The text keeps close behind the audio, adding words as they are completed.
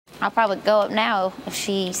I'll probably go up now if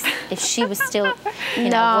she was still, you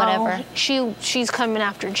know, whatever. She's coming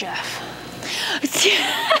after Jeff.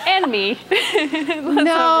 And me.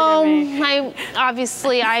 No, I've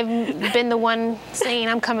been the one saying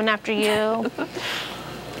I'm coming after you.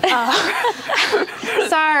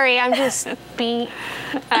 Sorry, I'm just being.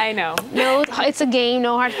 I know. No, it's a game.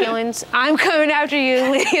 No hard feelings. I'm coming after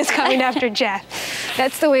you. Lydia's coming after Jeff.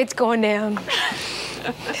 That's the way it's going down.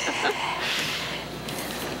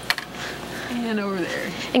 And over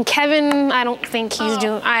there. And Kevin, I don't think he's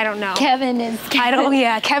doing. I don't know. Kevin is. I don't.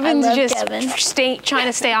 Yeah, Kevin's just Kevin. trying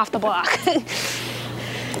to stay off the block.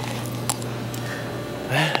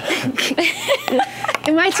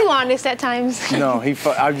 Am I too honest at times? No,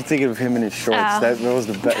 I was thinking of him in his shorts. Oh. That was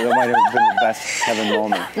the that might have been the best Kevin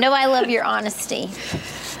moment. No, I love your honesty.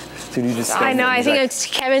 Dude, you just. I know. I think like, it's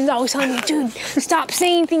Kevin's always telling me, dude, stop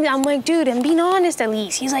saying things. I'm like, dude, I'm being honest at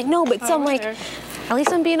least. He's like, no, but I'm like, at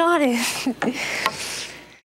least I'm being honest.